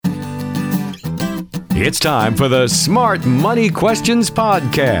It's time for the Smart Money Questions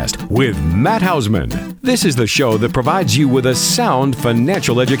Podcast with Matt Hausman. This is the show that provides you with a sound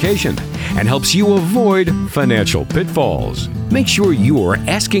financial education and helps you avoid financial pitfalls. Make sure you are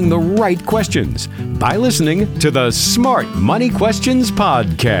asking the right questions by listening to the Smart Money Questions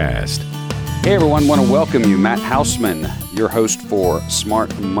Podcast. Hey everyone, want to welcome you, Matt Hausman, your host for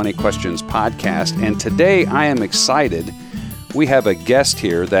Smart Money Questions Podcast. And today I am excited. We have a guest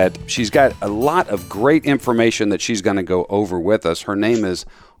here that she's got a lot of great information that she's going to go over with us. Her name is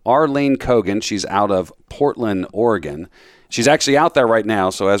Arlene Kogan. She's out of Portland, Oregon. She's actually out there right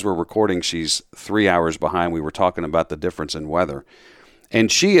now, so as we're recording, she's 3 hours behind. We were talking about the difference in weather.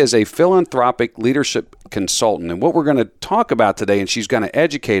 And she is a philanthropic leadership consultant. And what we're going to talk about today, and she's going to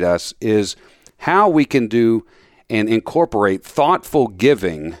educate us, is how we can do and incorporate thoughtful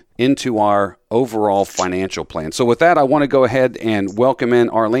giving into our overall financial plan. So with that, I want to go ahead and welcome in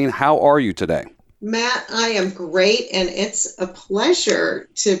Arlene. How are you today? Matt, I am great, and it's a pleasure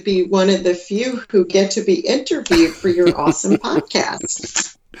to be one of the few who get to be interviewed for your awesome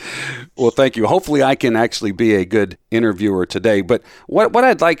podcast. Well, thank you. Hopefully I can actually be a good interviewer today. But what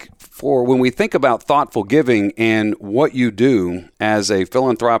I'd like for when we think about thoughtful giving and what you do as a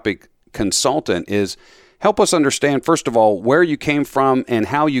philanthropic consultant is help us understand, first of all, where you came from and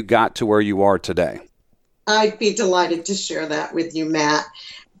how you got to where you are today. I'd be delighted to share that with you, Matt.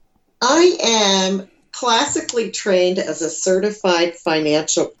 I am classically trained as a certified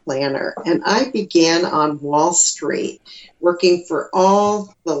financial planner, and I began on Wall Street working for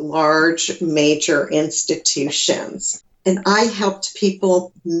all the large major institutions. And I helped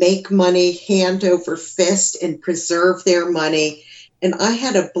people make money hand over fist and preserve their money. And I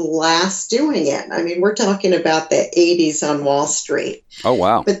had a blast doing it. I mean, we're talking about the 80s on Wall Street. Oh,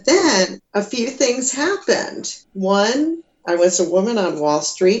 wow. But then a few things happened. One, I was a woman on Wall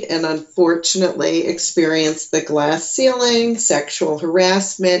Street and unfortunately experienced the glass ceiling, sexual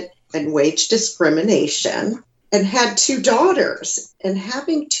harassment, and wage discrimination, and had two daughters. And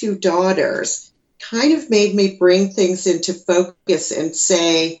having two daughters kind of made me bring things into focus and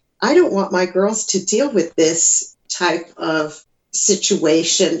say, I don't want my girls to deal with this type of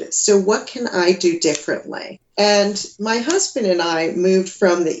situation. So what can I do differently? And my husband and I moved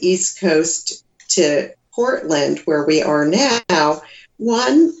from the East Coast to Portland, where we are now.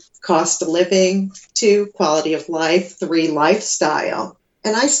 One, cost of living. Two, quality of life. Three, lifestyle.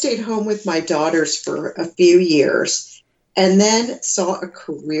 And I stayed home with my daughters for a few years and then saw a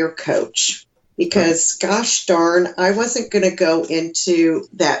career coach because, gosh darn, I wasn't going to go into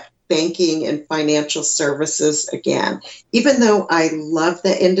that banking and financial services again, even though I love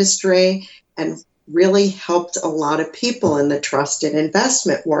the industry and really helped a lot of people in the trust and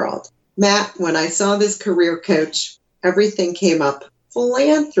investment world. Matt, when I saw this career coach, everything came up,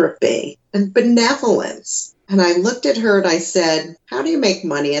 philanthropy and benevolence. And I looked at her and I said, how do you make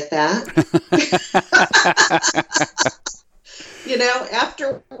money at that? You know,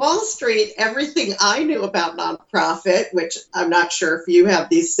 after Wall Street, everything I knew about nonprofit, which I'm not sure if you have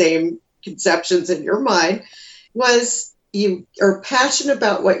these same conceptions in your mind, was you are passionate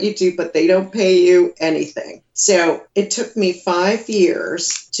about what you do, but they don't pay you anything. So it took me 5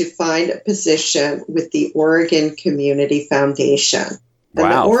 years to find a position with the Oregon Community Foundation. And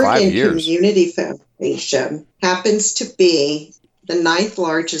Wow, the Oregon 5 years. Community Foundation happens to be the 9th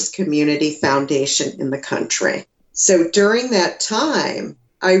largest community foundation in the country. So during that time,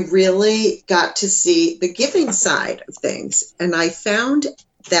 I really got to see the giving side of things. And I found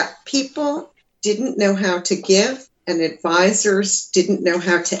that people didn't know how to give and advisors didn't know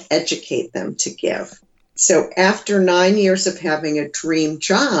how to educate them to give. So after 9 years of having a dream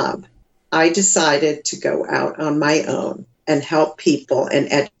job, I decided to go out on my own and help people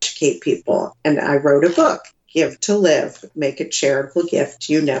and educate people. And I wrote a book, Give to Live, Make a Charitable Gift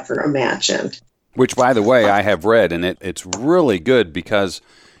You Never Imagined. Which, by the way, I have read, and it's really good because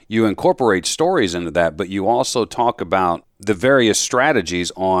you incorporate stories into that, but you also talk about the various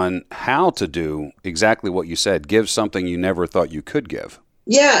strategies on how to do exactly what you said, give something you never thought you could give.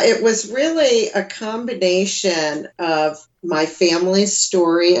 Yeah, it was really a combination of my family's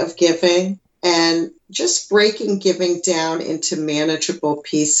story of giving and just breaking giving down into manageable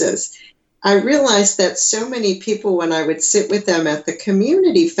pieces. I realized that so many people, when I would sit with them at the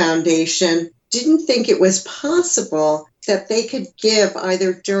Community Foundation, didn't think it was possible that they could give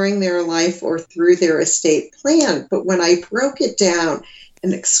either during their life or through their estate plan. But when I broke it down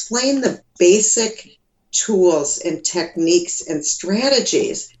and explained the basic tools and techniques and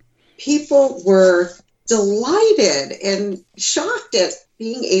strategies, people were delighted and shocked at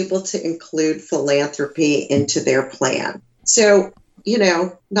being able to include philanthropy into their plan. So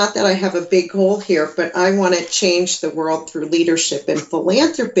not that I have a big goal here, but I want to change the world through leadership and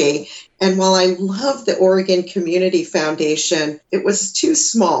philanthropy. And while I love the Oregon Community Foundation, it was too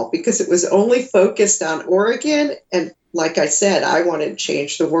small because it was only focused on Oregon. And like I said, I wanted to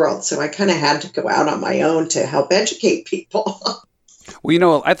change the world. So I kind of had to go out on my own to help educate people.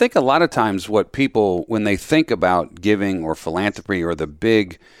 Well, I think a lot of times what people, when they think about giving or philanthropy or the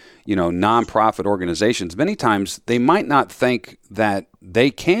big, nonprofit organizations, many times they might not think that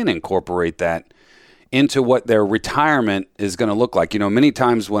they can incorporate that into what their retirement is going to look like. Many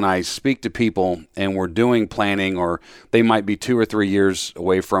times when I speak to people and we're doing planning, or they might be 2 or 3 years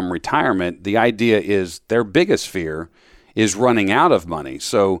away from retirement, the idea is their biggest fear is running out of money.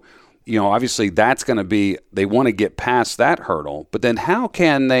 So, obviously that's going to be, they want to get past that hurdle, but then how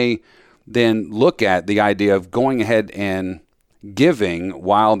can they then look at the idea of going ahead and giving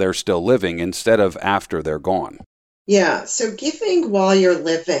while they're still living instead of after they're gone? Yeah, so giving while you're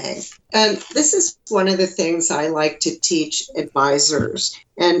living. And this is one of the things I like to teach advisors.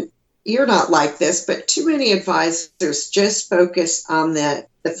 And you're not like this, but too many advisors just focus on the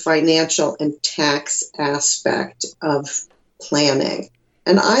financial and tax aspect of planning.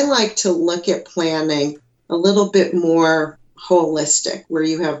 And I like to look at planning a little bit more holistic, where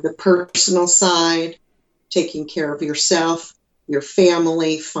you have the personal side, taking care of yourself, your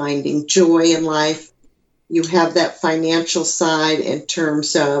family, finding joy in life. You have that financial side in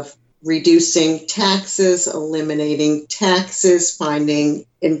terms of reducing taxes, eliminating taxes, finding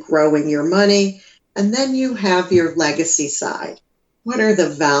and growing your money. And then you have your legacy side. What are the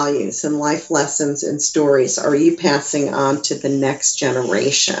values and life lessons and stories are you passing on to the next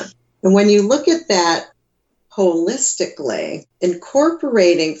generation? And when you look at that holistically,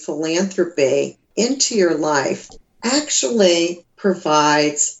 incorporating philanthropy into your life actually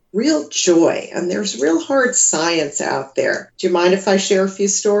provides real joy. And there's real hard science out there. Do you mind if I share a few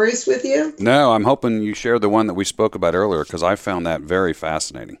stories with you? No, I'm hoping you share the one that we spoke about earlier, because I found that very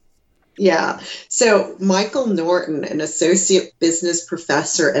fascinating. Yeah. So Michael Norton, an associate business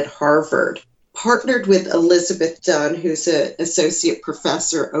professor at Harvard, partnered with Elizabeth Dunn, who's an associate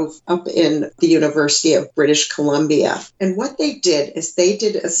professor up in the University of British Columbia. And what they did is they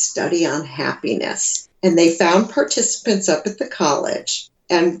did a study on happiness. And they found participants up at the college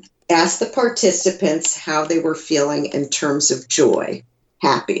and asked the participants how they were feeling in terms of joy,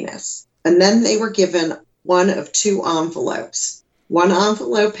 happiness. And then they were given one of two envelopes. One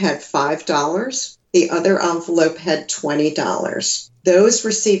envelope had $5. The other envelope had $20. Those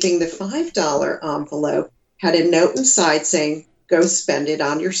receiving the $5 envelope had a note inside saying, "Go spend it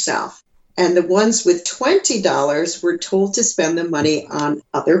on yourself." And the ones with $20 were told to spend the money on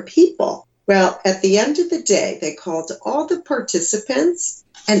other people. Well, at the end of the day, they called all the participants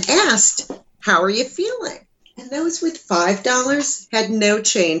and asked, "How are you feeling?" And those with $5 had no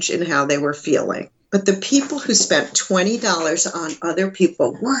change in how they were feeling. But the people who spent $20 on other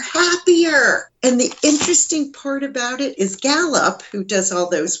people were happier. And the interesting part about it is Gallup, who does all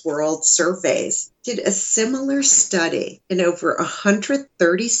those world surveys, did a similar study in over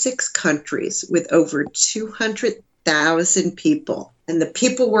 136 countries with over 200,000 people. And the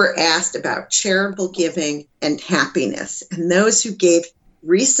people were asked about charitable giving and happiness. And those who gave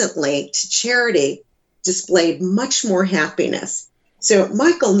recently to charity displayed much more happiness. So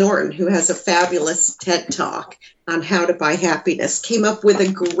Michael Norton, who has a fabulous TED Talk on how to buy happiness, came up with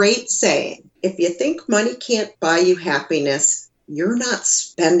a great saying. If you think money can't buy you happiness, you're not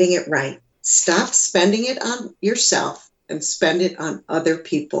spending it right. Stop spending it on yourself and spend it on other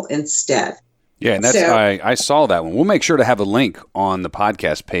people instead. Yeah, and I saw that one. We'll make sure to have a link on the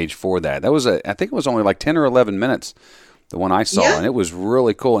podcast page for that. That was I think it was only like 10 or 11 minutes, the one I saw, and it was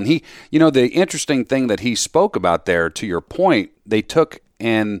really cool. And he, the interesting thing that he spoke about there, to your point, they took,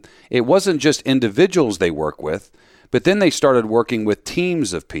 and it wasn't just individuals they work with, but then they started working with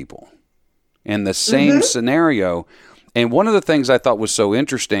teams of people in the same scenario. And one of the things I thought was so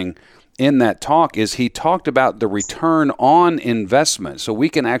interesting in that talk is he talked about the return on investment. So we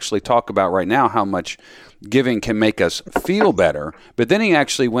can actually talk about right now how much giving can make us feel better. But then he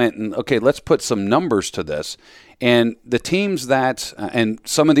actually went and, okay, let's put some numbers to this. And the teams that, and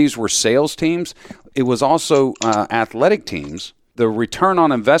some of these were sales teams, it was also athletic teams. The return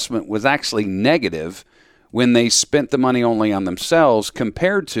on investment was actually negative when they spent the money only on themselves,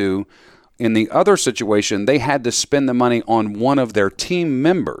 compared to, in the other situation, they had to spend the money on one of their team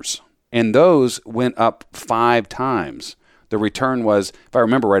members. And those went up 5 times. The return was, if I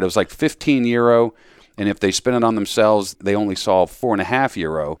remember right, it was like €15, And if they spend it on themselves, they only saw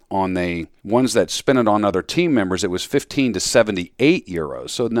 €4.5. On the ones that spent it on other team members, it was 15 to 78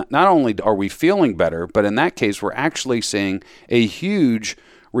 euros. So not only are we feeling better, but in that case, we're actually seeing a huge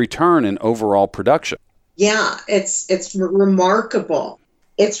return in overall production. Yeah, it's remarkable.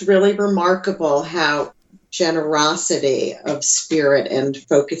 It's really remarkable how generosity of spirit and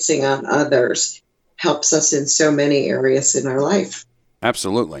focusing on others helps us in so many areas in our life.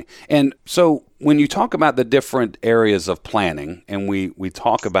 Absolutely. And so when you talk about the different areas of planning and we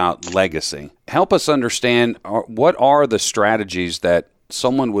talk about legacy, help us understand what are the strategies that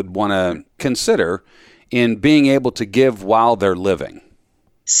someone would want to consider in being able to give while they're living?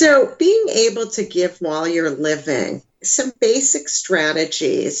 So being able to give while you're living, some basic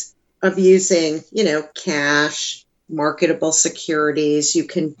strategies of using, cash, marketable securities, you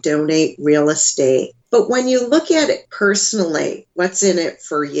can donate real estate. But when you look at it personally, what's in it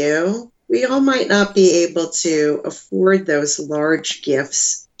for you? We all might not be able to afford those large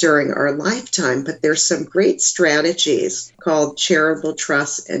gifts during our lifetime, but there's some great strategies called charitable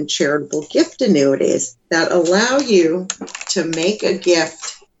trusts and charitable gift annuities that allow you to make a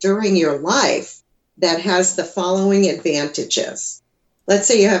gift during your life that has the following advantages. Let's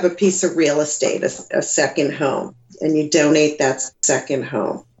say you have a piece of real estate, a second home, and you donate that second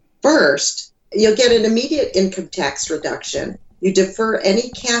home. First, you'll get an immediate income tax reduction. You defer any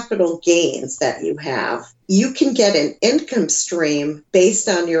capital gains that you have. You can get an income stream based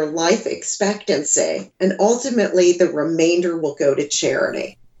on your life expectancy, and ultimately the remainder will go to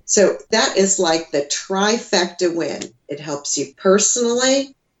charity. So that is like the trifecta win. It helps you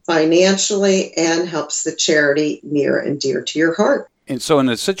personally, financially, and helps the charity near and dear to your heart. And so in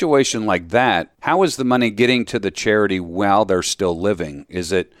a situation like that, how is the money getting to the charity while they're still living?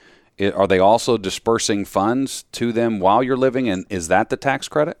 Are they also dispersing funds to them while you're living, and is that the tax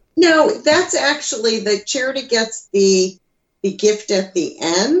credit? No, that's actually the charity gets the gift at the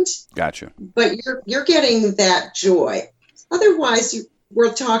end. Gotcha. But you're getting that joy. Otherwise,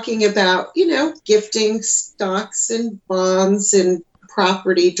 we're talking about, gifting stocks and bonds and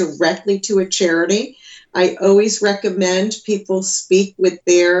property directly to a charity. I always recommend people speak with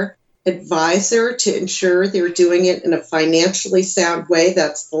their advisor to ensure they're doing it in a financially sound way.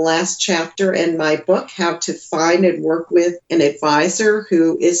 That's the last chapter in my book, How to Find and Work with an Advisor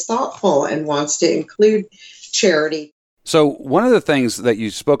Who is Thoughtful and Wants to Include Charity. So one of the things that you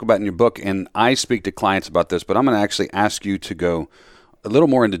spoke about in your book, and I speak to clients about this, but I'm going to actually ask you to go a little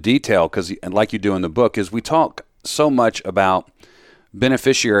more into detail, because like you do in the book, is we talk so much about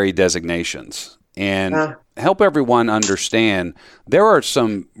beneficiary designations and help everyone understand there are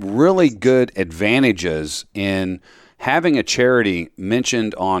some really good advantages in having a charity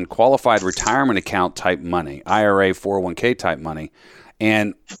mentioned on qualified retirement account type money, IRA, 401k type money,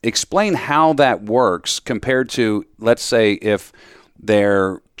 and explain how that works compared to, let's say, if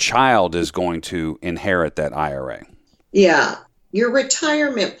their child is going to inherit that IRA. Yeah. Your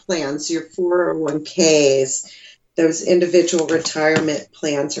retirement plans, your 401ks, those individual retirement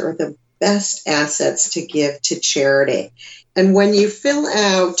plans are the best assets to give to charity. And when you fill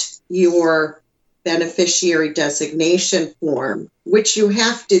out your beneficiary designation form, which you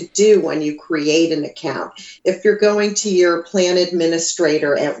have to do when you create an account, if you're going to your plan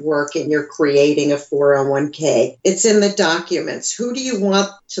administrator at work and you're creating a 401k, it's in the documents. Who do you want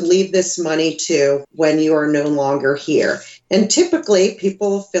to leave this money to when you are no longer here? And typically people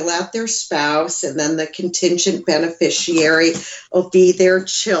will fill out their spouse, and then the contingent beneficiary will be their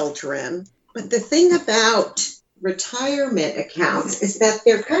children. But the thing about retirement accounts is that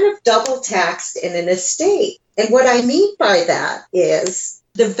they're kind of double taxed in an estate. And what I mean by that is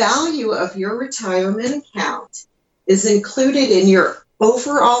the value of your retirement account is included in your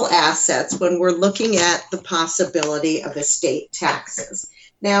overall assets when we're looking at the possibility of estate taxes.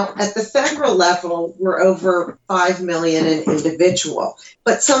 Now, at the federal level, we're over $5 million in individual,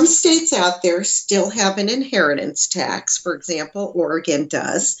 but some states out there still have an inheritance tax. For example, Oregon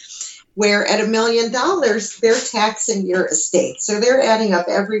does, where at $1 million, they're taxing your estate. So they're adding up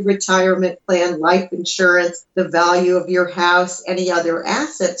every retirement plan, life insurance, the value of your house, any other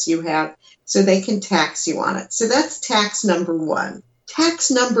assets you have, so they can tax you on it. So that's tax number one. Tax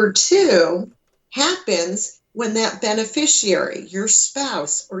number two happens when that beneficiary, your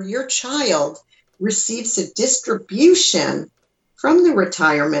spouse or your child, receives a distribution from the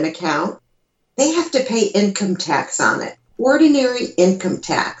retirement account. They have to pay income tax on it, ordinary income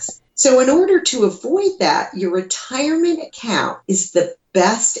tax. So in order to avoid that, your retirement account is the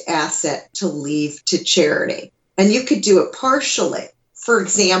best asset to leave to charity. And you could do it partially. For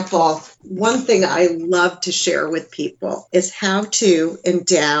example, one thing I love to share with people is how to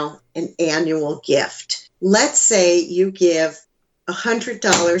endow an annual gift. Let's say you give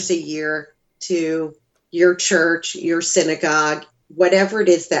 $100 a year to your church, your synagogue, whatever it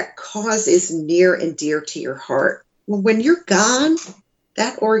is, that cause is near and dear to your heart. Well, when you're gone,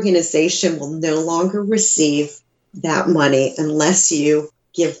 that organization will no longer receive that money unless you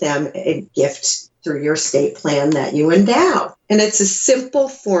give them a gift through your estate plan that you endow. And it's a simple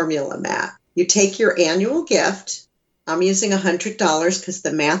formula, Matt. You take your annual gift. I'm using $100 because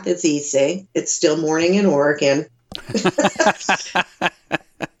the math is easy. It's still morning in Oregon.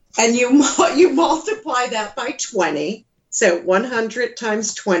 And you multiply that by 20. So 100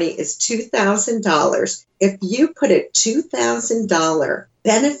 times 20 is $2,000. If you put a $2,000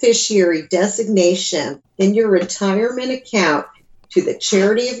 beneficiary designation in your retirement account to the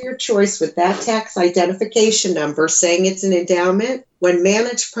charity of your choice with that tax identification number saying it's an endowment, when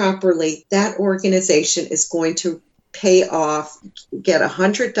managed properly, that organization is going to pay off, get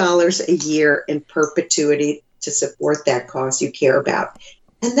 $100 a year in perpetuity to support that cause you care about.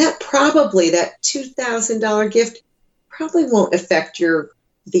 And that $2,000 gift probably won't affect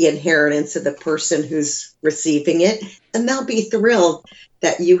the inheritance of the person who's receiving it. And they'll be thrilled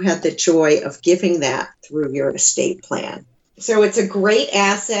that you had the joy of giving that through your estate plan. So it's a great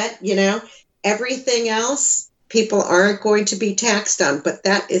asset, Everything else, people aren't going to be taxed on, but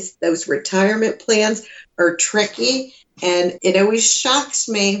those retirement plans are tricky. And it always shocks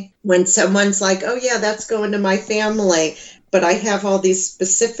me when someone's like, oh yeah, that's going to my family, but I have all these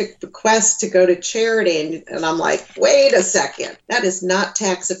specific bequests to go to charity. And I'm like, wait a second, that is not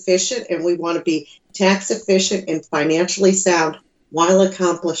tax efficient. And we want to be tax efficient and financially sound while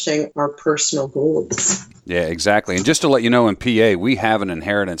accomplishing our personal goals. Yeah, exactly. And just to let you know, in PA, we have an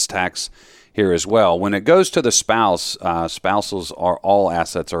inheritance tax here as well. When it goes to the spouse, spouses all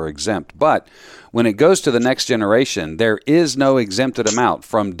assets are exempt. But when it goes to the next generation, there is no exempted amount.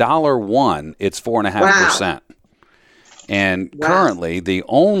 From $1, it's 4.5%. Wow. And currently, the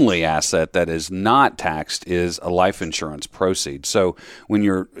only asset that is not taxed is a life insurance proceed. So when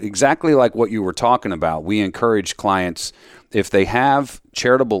you're exactly like what you were talking about, we encourage clients, if they have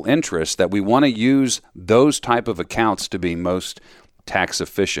charitable interests, that we want to use those type of accounts to be most tax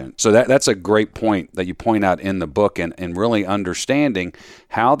efficient. So that's a great point that you point out in the book, and really understanding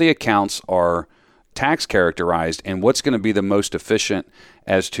how the accounts are tax characterized and what's going to be the most efficient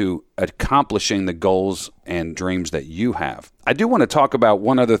as to accomplishing the goals and dreams that you have. I do want to talk about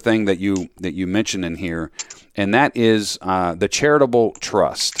one other thing that you mentioned in here, and that is the charitable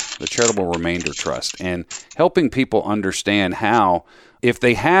trust, the charitable remainder trust, and helping people understand how, if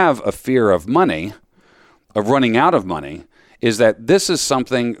they have a fear of money, of running out of money, is that this is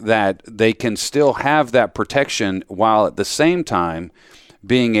something that they can still have that protection while at the same time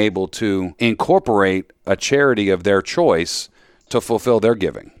being able to incorporate a charity of their choice to fulfill their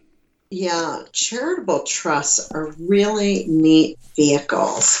giving. Yeah, charitable trusts are really neat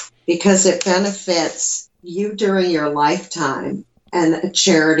vehicles because it benefits you during your lifetime and a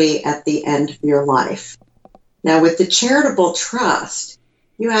charity at the end of your life. Now, with the charitable trust,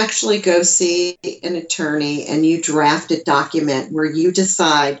 you actually go see an attorney and you draft a document where you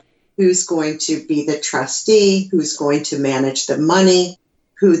decide who's going to be the trustee, who's going to manage the money,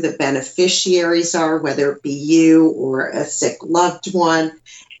 who the beneficiaries are, whether it be you or a sick loved one,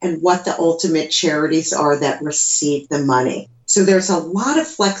 and what the ultimate charities are that receive the money. So there's a lot of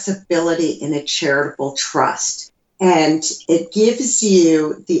flexibility in a charitable trust, and it gives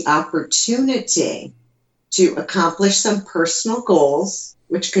you the opportunity to accomplish some personal goals,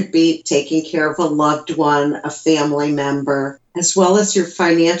 which could be taking care of a loved one, a family member, as well as your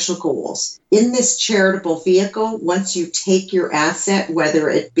financial goals. In this charitable vehicle, once you take your asset, whether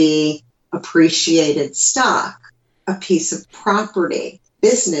it be appreciated stock, a piece of property,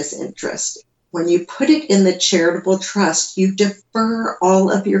 business interest, when you put it in the charitable trust, you defer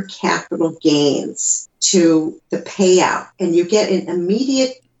all of your capital gains to the payout, and you get an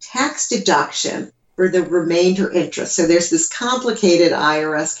immediate tax deduction for the remainder interest. So there's this complicated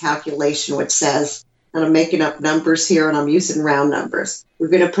IRS calculation which says, and I'm making up numbers here and I'm using round numbers, we're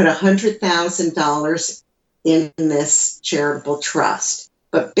going to put $100,000 in this charitable trust.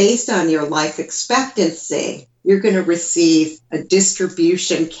 But based on your life expectancy, you're going to receive a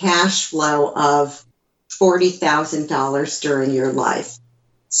distribution cash flow of $40,000 during your life.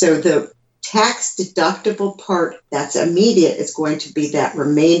 So the tax deductible part that's immediate is going to be that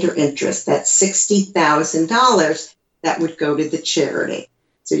remainder interest, that $60,000 that would go to the charity.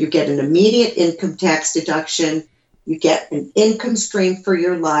 So you get an immediate income tax deduction You get an income stream for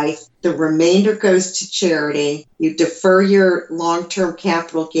your life. The remainder goes to charity. You defer your long-term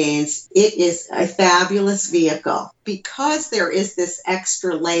capital gains. It is a fabulous vehicle. Because there is this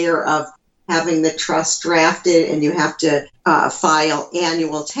extra layer of having the trust drafted and you have to file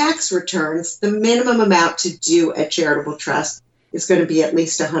annual tax returns, the minimum amount to do a charitable trust is going to be at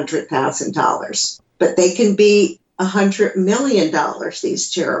least $100,000. But they can be $100 million, these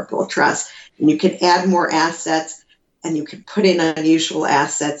charitable trusts. And you can add more assets and you can put in unusual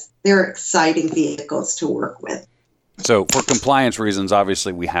assets. They're exciting vehicles to work with. So for compliance reasons,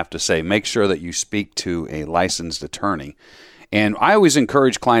 obviously, we have to say, make sure that you speak to a licensed attorney. And I always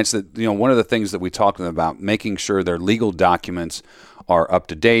encourage clients that, one of the things that we talk to them about, making sure their legal documents are up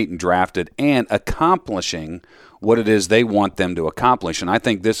to date and drafted and accomplishing what it is they want them to accomplish. And I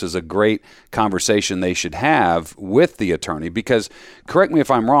think this is a great conversation they should have with the attorney because, correct me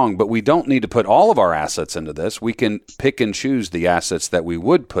if I'm wrong, but we don't need to put all of our assets into this. We can pick and choose the assets that we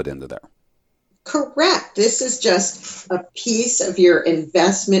would put into there. Correct. This is just a piece of your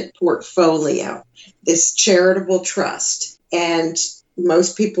investment portfolio, this charitable trust. And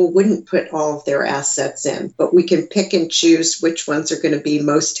most people wouldn't put all of their assets in, but we can pick and choose which ones are going to be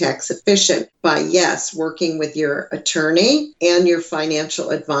most tax efficient by, yes, working with your attorney and your financial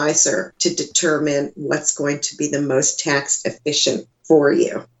advisor to determine what's going to be the most tax efficient for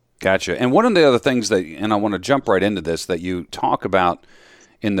you. Gotcha. And one of the other things that, and I want to jump right into this, that you talk about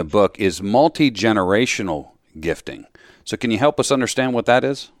in the book is multi-generational gifting. So can you help us understand what that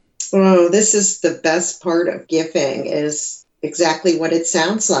is? Oh, this is the best part of giving, is exactly what it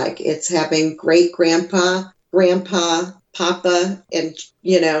sounds like. It's having great grandpa, papa, and,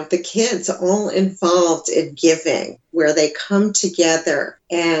 the kids all involved in giving, where they come together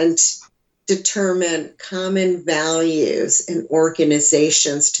and determine common values and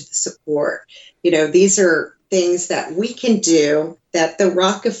organizations to support. These are things that we can do that the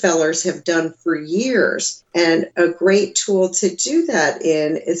Rockefellers have done for years. And a great tool to do that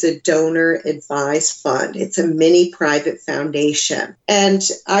in is a donor advised fund. It's a mini private foundation. And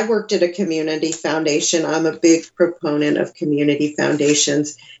I worked at a community foundation. I'm a big proponent of community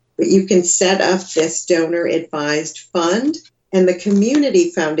foundations. But you can set up this donor advised fund, and the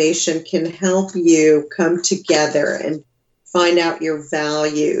community foundation can help you come together and find out your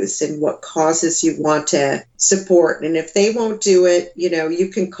values and what causes you want to support. And if they won't do it, you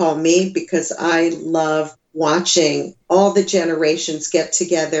can call me, because I love watching all the generations get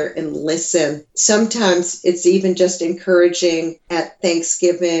together and listen. Sometimes it's even just encouraging at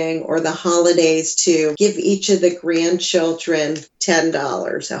Thanksgiving or the holidays to give each of the grandchildren $10,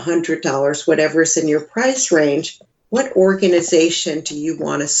 $100, whatever's in your price range. What organization do you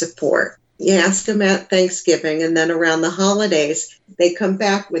want to support? You ask them at Thanksgiving, and then around the holidays, they come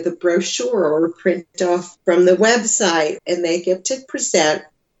back with a brochure or a print off from the website, and they get to present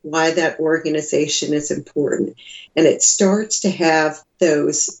why that organization is important. And it starts to have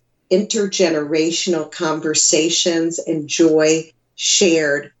those intergenerational conversations and joy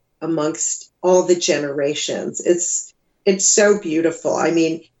shared amongst all the generations. It's so beautiful. I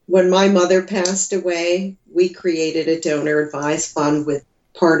mean, when my mother passed away, we created a donor advised fund with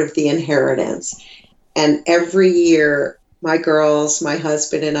part of the inheritance. And every year, my girls, my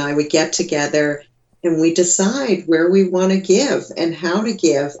husband, and I would get together and we decide where we want to give and how to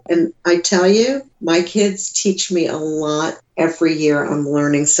give. And I tell you, my kids teach me a lot every year. I'm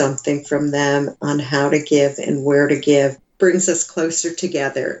learning something from them on how to give and where to give. Brings us closer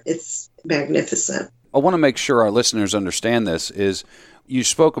together. It's magnificent. I want to make sure our listeners understand this. Is you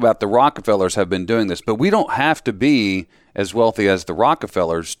spoke about the Rockefellers have been doing this, but we don't have to be as wealthy as the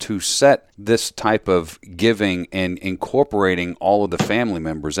Rockefellers to set this type of giving and incorporating all of the family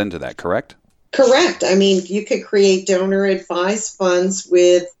members into that, correct? Correct. I mean, you could create donor advised funds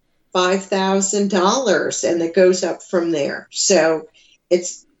with $5,000 and it goes up from there. So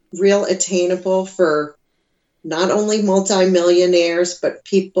it's real attainable for not only multimillionaires, but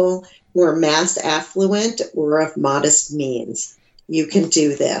people who are mass affluent or of modest means. You can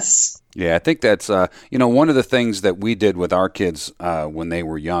do this. Yeah, I think that's, one of the things that we did with our kids when they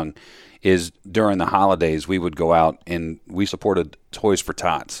were young is during the holidays, we would go out and we supported Toys for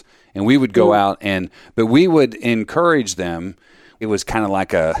Tots. And we would go out but we would encourage them. It was kind of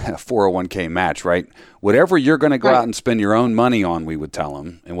like a 401k match, right? Whatever you're going to go out and spend your own money on, we would tell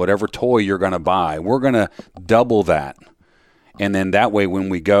them, and whatever toy you're going to buy, we're going to double that. And then that way when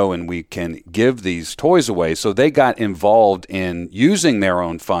we go and we can give these toys away, so they got involved in using their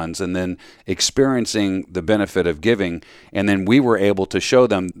own funds and then experiencing the benefit of giving. And then we were able to show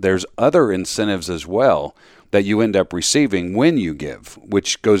them there's other incentives as well that you end up receiving when you give,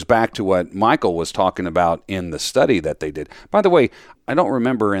 which goes back to what Michael was talking about in the study that they did. By the way, I don't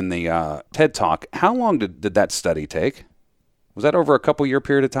remember in the TED Talk, how long did that study take? Was that over a couple-year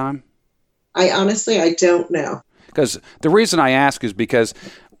period of time? I don't know. Because the reason I ask is because,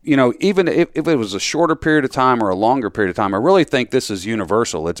 even if it was a shorter period of time or a longer period of time, I really think this is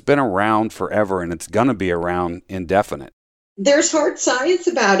universal. It's been around forever, and it's going to be around indefinite. There's hard science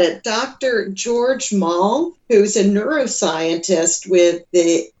about it. Dr. George Mall, who's a neuroscientist with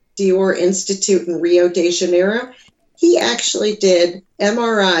the Dior Institute in Rio de Janeiro, he actually did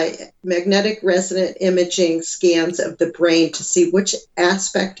MRI, magnetic resonant imaging scans of the brain to see which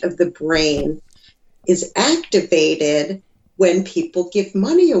aspect of the brain is activated when people give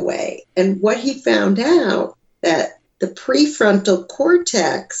money away. And what he found out, that the prefrontal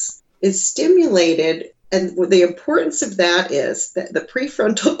cortex is stimulated, and the importance of that is that the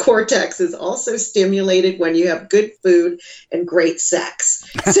prefrontal cortex is also stimulated when you have good food and great sex.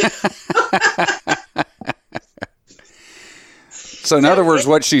 So in other words,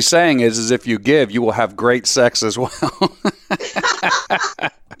 what she's saying is if you give, you will have great sex as well.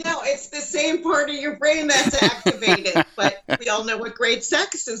 No, it's the same part of your brain that's activated, but we all know what great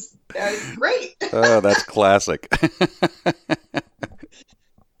sex is. Great. Oh, that's classic.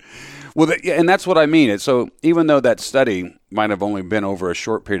 Well, and that's what I mean. So even though that study might have only been over a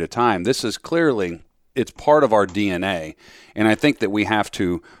short period of time, this is clearly, it's part of our DNA. And I think that we have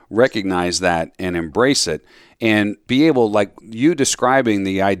to recognize that and embrace it and be able, like you describing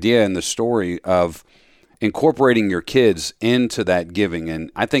the idea and the story of incorporating your kids into that giving.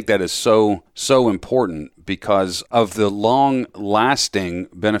 And I think that is so, so important because of the long-lasting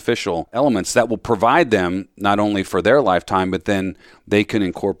beneficial elements that will provide them not only for their lifetime, but then they can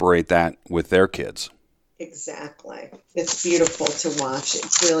incorporate that with their kids. Exactly. It's beautiful to watch.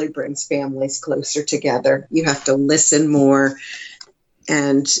 It really brings families closer together. You have to listen more,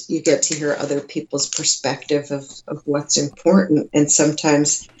 and you get to hear other people's perspective of what's important. And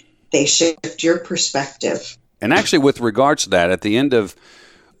sometimes they shift your perspective. And actually, with regards to that, at the end of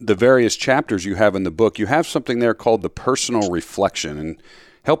the various chapters you have in the book, you have something there called the personal reflection. And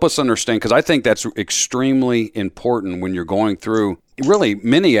help us understand, because I think that's extremely important when you're going through really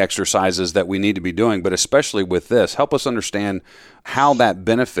many exercises that we need to be doing, but especially with this. Help us understand how that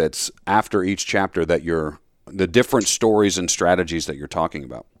benefits after each chapter, that the different stories and strategies that you're talking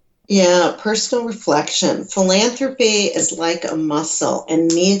about. Yeah, personal reflection. Philanthropy is like a muscle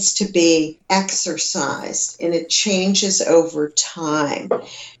and needs to be exercised, and it changes over time.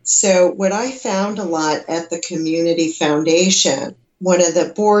 So what I found a lot at the Community Foundation, one of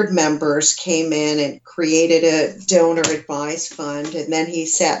the board members came in and created a donor advised fund, and then he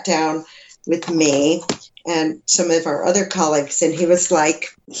sat down with me and some of our other colleagues, and he was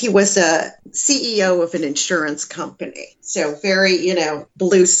a CEO of an insurance company. So very,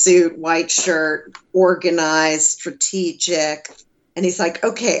 blue suit, white shirt, organized, strategic. And he's like,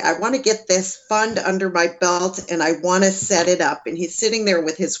 okay, I want to get this fund under my belt and I want to set it up. And he's sitting there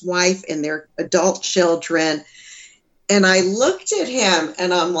with his wife and their adult children. And I looked at him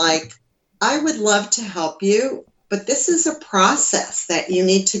and I'm like, I would love to help you, but this is a process that you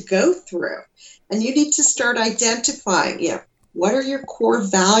need to go through. And you need to start identifying, what are your core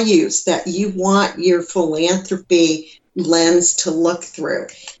values that you want your philanthropy lens to look through?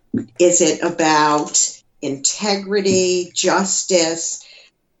 Is it about integrity, justice,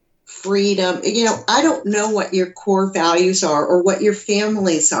 freedom? I don't know what your core values are or what your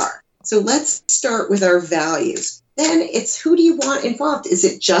families are. So let's start with our values. Then it's, who do you want involved? Is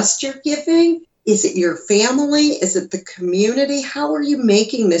it just your giving? Is it your family? Is it the community? How are you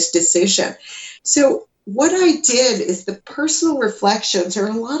making this decision? So what I did is the personal reflections are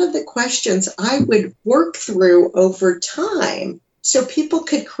a lot of the questions I would work through over time so people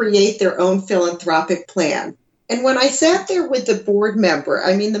could create their own philanthropic plan. And when I sat there with the board member,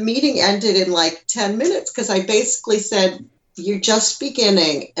 the meeting ended in like 10 minutes because I basically said, you're just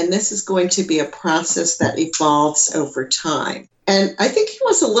beginning, and this is going to be a process that evolves over time. And I think he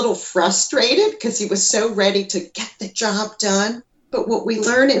was a little frustrated because he was so ready to get the job done. But what we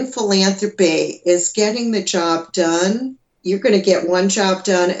learn in philanthropy is getting the job done. You're going to get one job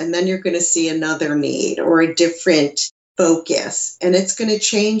done, and then you're going to see another need or a different focus, and it's going to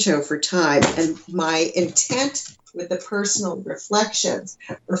change over time. And my intent with the personal reflections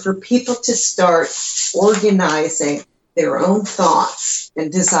are for people to start organizing their own thoughts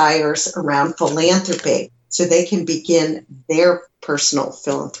and desires around philanthropy so they can begin their personal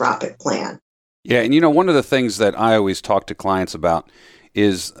philanthropic plan. Yeah, and one of the things that I always talk to clients about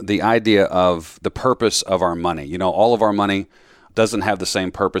is the idea of the purpose of our money. All of our money doesn't have the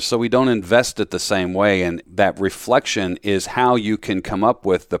same purpose, so we don't invest it the same way. And that reflection is how you can come up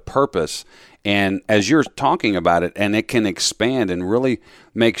with the purpose. And as you're talking about it, and it can expand and really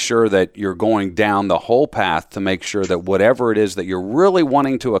make sure that you're going down the whole path to make sure that whatever it is that you're really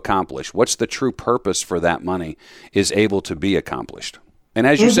wanting to accomplish, what's the true purpose for that money, is able to be accomplished. And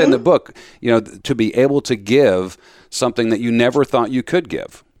as you said in the book, to be able to give something that you never thought you could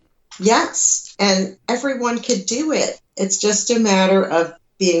give. Yes, and everyone could do it. It's just a matter of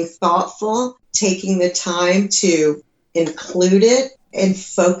being thoughtful, taking the time to include it and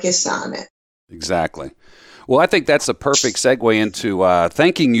focus on it. Exactly. Well, I think that's a perfect segue into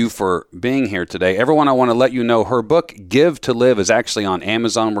thanking you for being here today. Everyone, I want to let you know her book, Give to Live, is actually on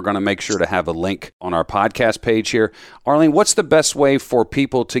Amazon. We're going to make sure to have a link on our podcast page here. Arlene, what's the best way for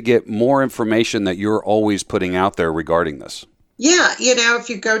people to get more information that you're always putting out there regarding this? Yeah, if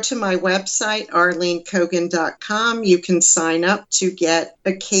you go to my website, arlenecogan.com, you can sign up to get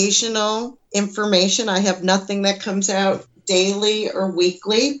occasional information. I have nothing that comes out daily or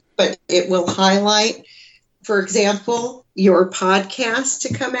weekly, but it will highlight, for example, your podcast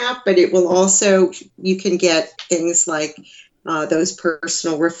to come out, but it will also, you can get things like those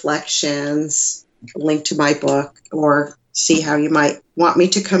personal reflections, a link to my book, or see how you might want me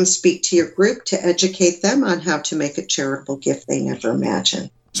to come speak to your group to educate them on how to make a charitable gift they never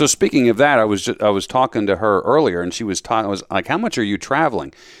imagined. So speaking of that, I was talking to her earlier, and she was talking. I was like, "How much are you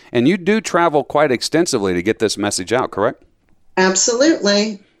traveling?" And you do travel quite extensively to get this message out, correct?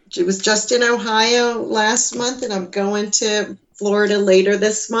 Absolutely. She was just in Ohio last month, and I'm going to Florida later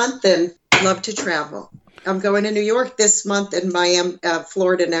this month, and love to travel. I'm going to New York this month and Miami,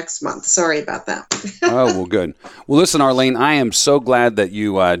 Florida next month. Sorry about that. Oh, well, good. Well, listen, Arlene, I am so glad that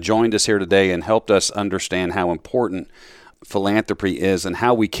you joined us here today and helped us understand how important philanthropy is and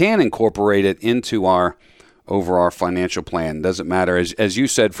how we can incorporate it into our financial plan. Doesn't matter, as you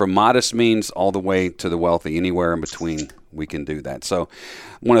said, from modest means all the way to the wealthy, anywhere in between, we can do that. So I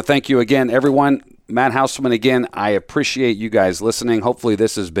want to thank you again, everyone. Matt Hausman, again, I appreciate you guys listening. Hopefully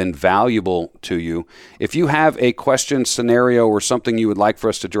this has been valuable to you. If you have a question, scenario, or something you would like for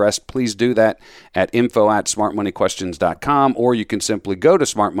us to address, please do that at info@smartmoneyquestions.com, or you can simply go to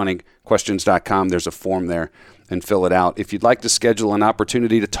smartmoneyquestions.com. There's a form there and fill it out. If you'd like to schedule an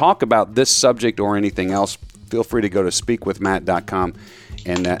opportunity to talk about this subject or anything else, feel free to go to speakwithmatt.com,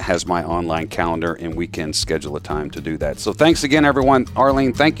 and that has my online calendar, and we can schedule a time to do that. So thanks again, everyone.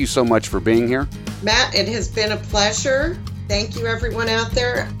 Arlene, thank you so much for being here. Matt, it has been a pleasure. Thank you, everyone out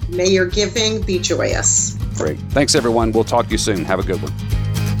there. May your giving be joyous. Great. Thanks, everyone. We'll talk to you soon. Have a good one.